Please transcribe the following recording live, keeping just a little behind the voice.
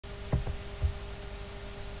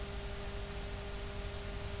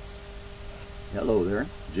Hello there,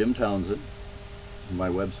 Jim Townsend. My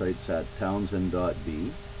website's at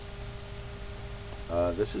townsend.b.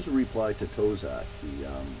 This is a reply to Tozak. He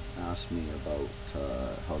asked me about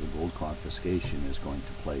how the gold confiscation is going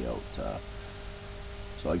to play out.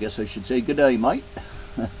 So I guess I should say good day, mate.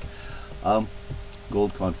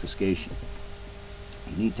 Gold confiscation.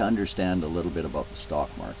 You need to understand a little bit about the stock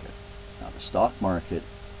market. Now, the stock market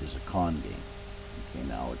is a con game. Okay,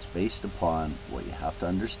 now it's based upon what you have to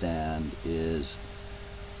understand is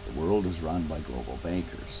the world is run by global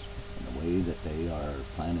bankers. And the way that they are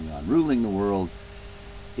planning on ruling the world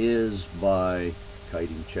is by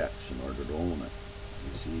kiting checks in order to own it.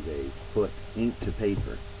 You see, they put ink to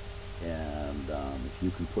paper. And if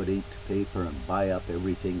you can put ink to paper and buy up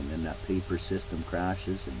everything, and then that paper system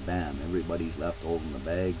crashes, and bam, everybody's left holding the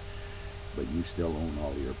bag, but you still own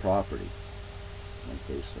all your property.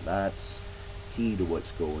 Okay, so that's key to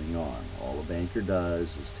what's going on. All a banker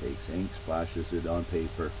does is takes ink, splashes it on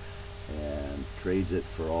paper, and trades it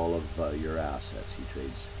for all of your assets. He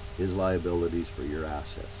trades his liabilities for your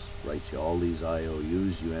assets. Writes you all these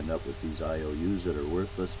IOUs. You end up with these IOUs that are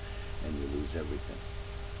worthless, and you lose everything.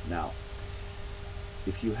 Now,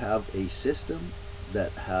 if you have a system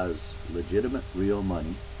that has legitimate real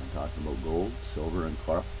money, I'm talking about gold, silver, and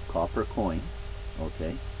copper coin,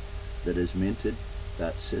 okay, that is minted,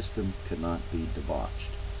 that system cannot be debauched,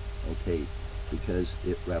 okay, because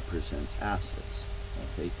it represents assets,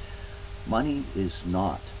 okay. Money is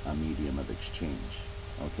not a medium of exchange,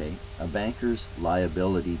 okay. A banker's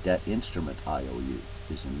liability debt instrument IOU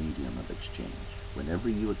is a medium of exchange. Whenever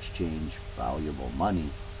you exchange valuable money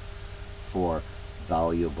for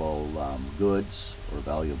valuable goods or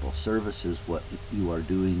valuable services, what you are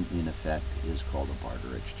doing in effect is called a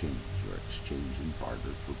barter exchange. You're exchanging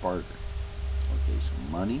barter for barter. Okay, so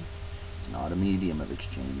money is not a medium of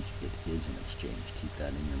exchange, it is an exchange. Keep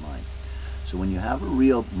that in your mind. So when you have a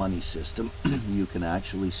real money system, you can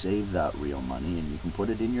actually save that real money and you can put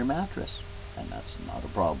it in your mattress, and that's not a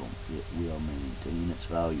problem. It will maintain its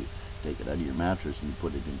value. Take it out of your mattress and you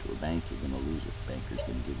put it into a bank, you're going to lose it. The banker's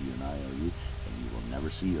going to give you an IOU, and you will never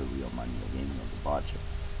see your real money again. They'll debauch it.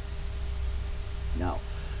 Now,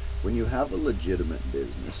 when you have a legitimate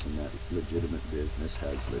business, and that legitimate business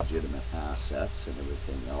has legitimate assets and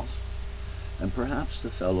everything else, and perhaps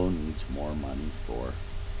the fellow needs more money for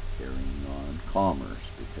carrying on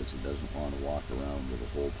commerce because he doesn't want to walk around with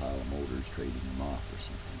a whole pile of motors trading them off or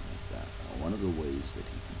something like that. Now, one of the ways that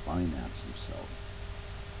he can finance himself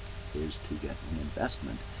is to get an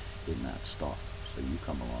investment in that stock. So you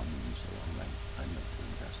come along and you say, all right, I'd like to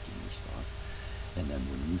invest in your stock, and then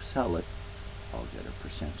when you sell it, I'll get a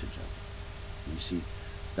percentage of it. You see,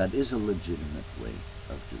 that is a legitimate way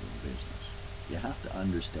of doing business. You have to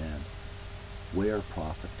understand where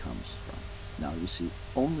profit comes from. Now, you see,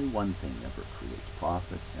 only one thing ever creates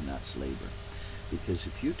profit, and that's labor. Because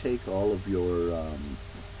if you take all of your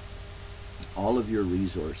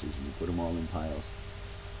resources and you put them all in piles,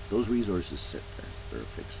 those resources sit there. They're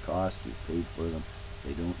a fixed cost. You've paid for them.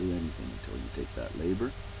 They don't do anything until you take that labor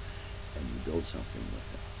and you build something with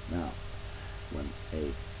it. Now, when a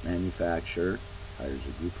manufacturer hires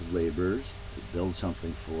a group of laborers to build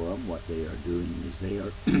something for them, what they are doing is they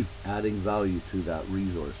are adding value to that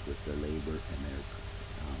resource with their labor, and they're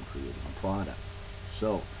creating a product.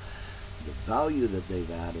 So the value that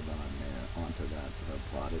they've added onto that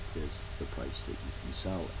product is the price that you can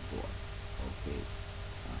sell it for. Okay.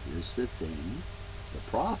 Now, here's the thing. The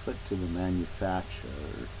profit to the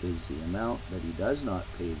manufacturer is the amount that he does not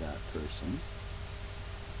pay that person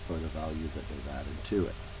for the value that they've added to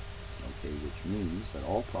it. Okay, which means that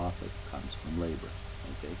all profit comes from labor.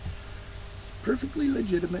 Okay, perfectly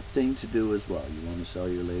legitimate thing to do as well. You want to sell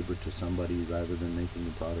your labor to somebody rather than making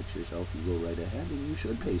the products yourself, you go right ahead, and you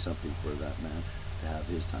should pay something for that man to have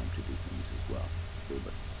his time to do things as well. Okay,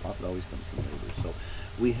 but profit always comes from labor. So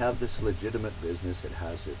we have this legitimate business. It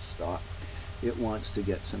has its stock. It wants to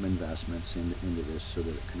get some investments into this so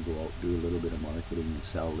that it can go out, do a little bit of marketing and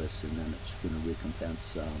sell this, and then it's going to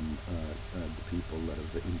recompense the people that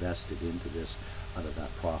have invested into this out of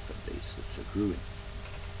that profit base that's accruing.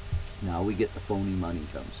 Now we get the phony money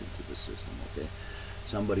comes into the system, okay?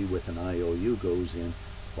 Somebody with an IOU goes in,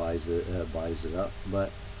 buys it up,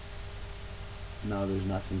 but now there's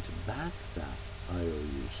nothing to back that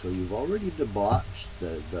IOU. So you've already debauched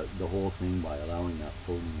the whole thing by allowing that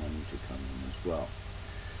phony money to come in as well.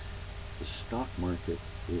 The stock market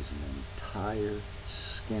is an entire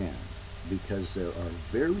scam because there are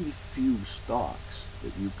very few stocks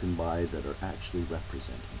that you can buy that are actually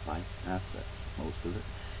represented by assets. Most of it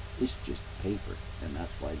is just paper, and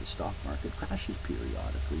that's why the stock market crashes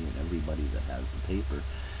periodically, and everybody that has the paper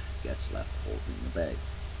gets left holding the bag.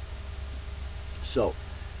 So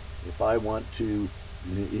if I want to,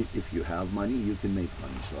 if you have money, you can make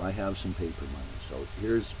money. So I have some paper money. So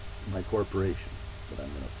here's my corporation that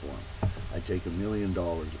I'm going to form. I take $1 million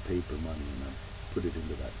of paper money and I put it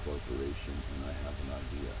into that corporation, and I have an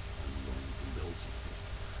idea. I'm going to build something.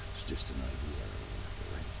 It's just an idea or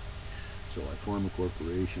whatever, right? So I form a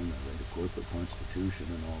corporation, I write a corporate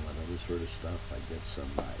constitution and all that other sort of stuff. I get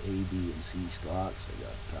some A, B, and C stocks. I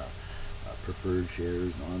got preferred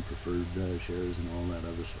shares, non-preferred shares, and all that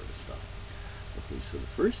other sort of stuff. Okay, so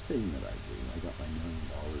the first thing that I do, I got my $1 million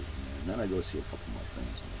in there, and then I go see a couple of my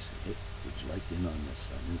friends, and I say, hey, would you like in on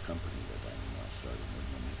this new company that I'm starting? We're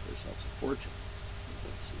going to make ourselves a fortune. And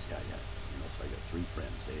he says, yeah. So I got 3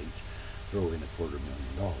 friends. They each throw in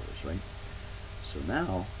 $250,000, right? So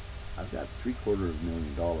now I've got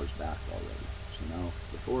 $750,000 back already. So now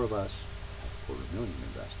the 4 of us have $250,000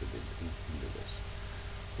 invested into this.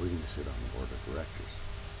 We're going to sit on the board of directors.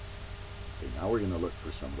 Okay, now we're going to look for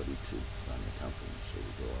somebody to run the company. So we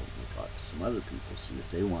go out and we talk to some other people, see if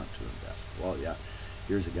they want to invest. Well, yeah,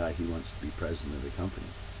 here's a guy, he wants to be president of the company,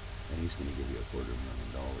 and he's going to give you $250,000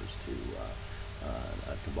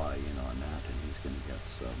 to buy in on that, and he's going to get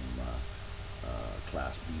some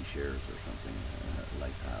Class B shares or something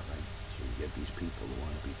like that, right? So you get these people who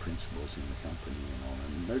want to be principals in the company and all,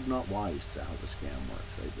 and they're not wise to how the scam works,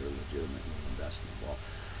 right? They're legitimately investing. Well,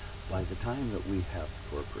 by the time that we have the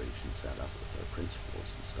corporation set up with our principals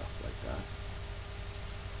and stuff like that,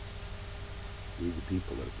 we, the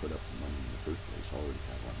people that have put up the money in the first place, already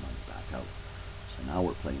have our money back out. So now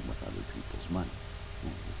we're playing with other people's money.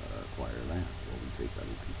 Well, we've got to acquire land. Well, we take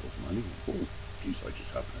other people's money. Oh, geez, I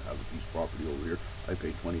just happen to have a piece of property over here. I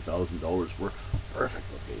paid $20,000 for. Perfect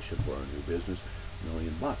location for our new business. $1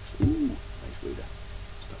 million. Ooh, nice way to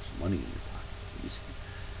stuff some money in your pocket. You see,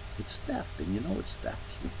 it's theft, and you know it's theft.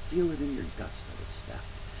 You feel it in your guts that it's theft.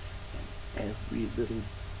 And every little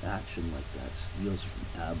action like that steals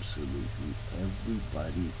from absolutely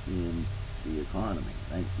everybody in the economy,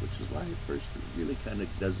 right? Which is why at first it really kind of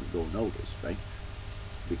doesn't go noticed, right?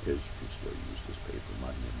 Because you can still use this paper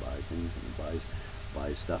money and buy things, and it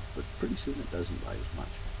buys stuff, but pretty soon it doesn't buy as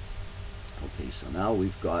much. Okay, so now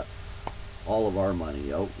we've got all of our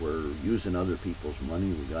money out. We're using other people's money.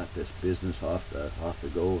 We got this business off the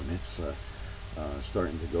go, and it's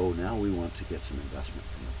starting to go. Now we want to get some investment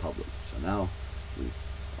from the public. So now we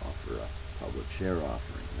offer a public share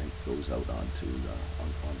offering, right? Goes out onto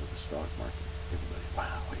the stock market. Everybody,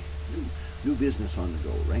 wow, new business on the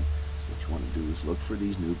go, right? What you want to do is look for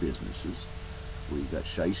these new businesses where you've got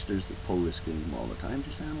shysters that pull this game all the time.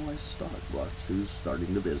 Just analyze the stock blocks, who's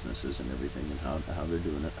starting the businesses and everything, and how they're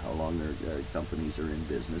doing it, how long their companies are in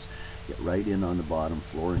business. Get right in on the bottom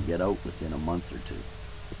floor and get out within a month or 2.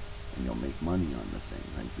 And you'll make money on the thing,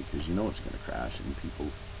 right? Because you know it's going to crash, and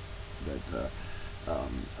people that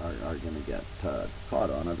are going to get caught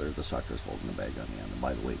on it, they're the suckers holding the bag on the end. And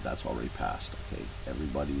by the way, that's already passed, okay?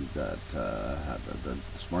 Everybody that had the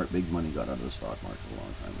smart big money got out of the stock market a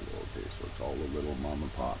long time ago, okay? So it's all the little mom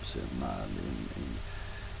and pops in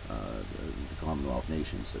the Commonwealth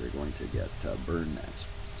nations that are going to get burned next.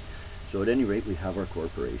 So at any rate, we have our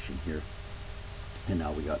corporation here, and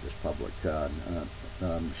now we got this public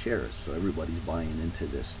shares. So everybody's buying into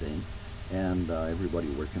this thing. And everybody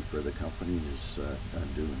working for the company is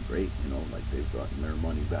doing great, you know, like they've gotten their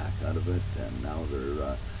money back out of it, and now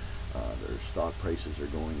their stock prices are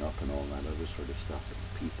going up and all that other sort of stuff. And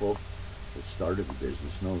people that started the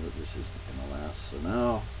business know that this isn't going to last, so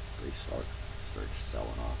now they start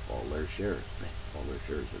selling off all their shares. All their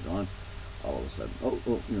shares are gone. All of a sudden,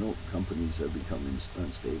 you know, companies are becoming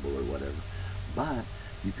unstable or whatever. But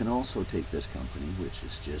you can also take this company, which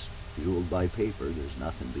is just fueled by paper, there's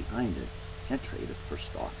nothing behind it, and trade it for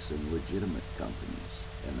stocks in legitimate companies,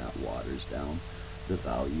 and that waters down the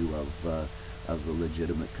value of the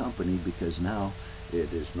legitimate company, because now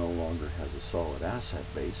it is no longer has a solid asset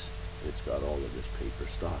base. It's got all of this paper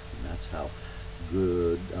stock, and that's how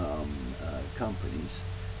good companies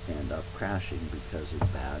end up crashing because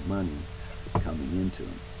of bad money coming into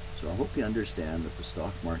them. So I hope you understand that the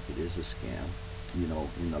stock market is a scam. You know,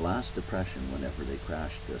 in the last depression, whenever they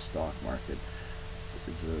crashed the stock market,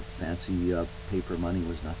 the fancy paper money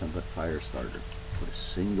was nothing but fire starter. Put a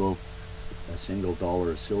single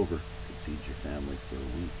dollar of silver could feed your family for a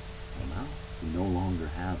week. Well, now we no longer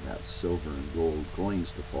have that silver and gold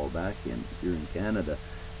coins to fall back in. Here in Canada,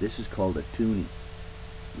 this is called a toonie.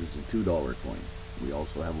 This is a $2 coin. We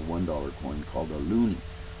also have a $1 coin called a loonie.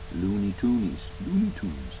 Looney Toonies, Looney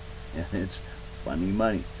Tunes, and it's funny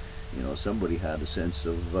money. You know, somebody had a sense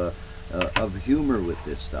of humor with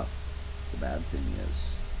this stuff. The bad thing is,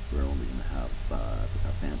 We're only going to have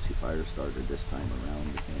a fancy fire starter this time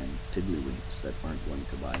around, and tiddlywinks that aren't going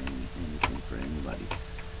to buy anything for anybody.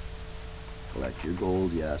 Collect your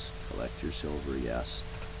gold, yes. Collect your silver, yes.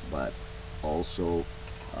 But also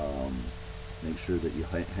make sure that you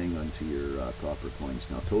hang on to your copper coins.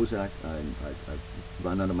 Now, Townsend, I've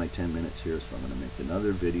run out of my 10 minutes here, so I'm going to make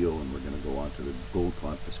another video, and we're going to go on to the gold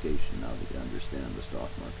confiscation now that you understand the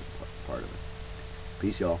stock market part of it.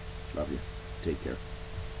 Peace, y'all. Love you. Take care.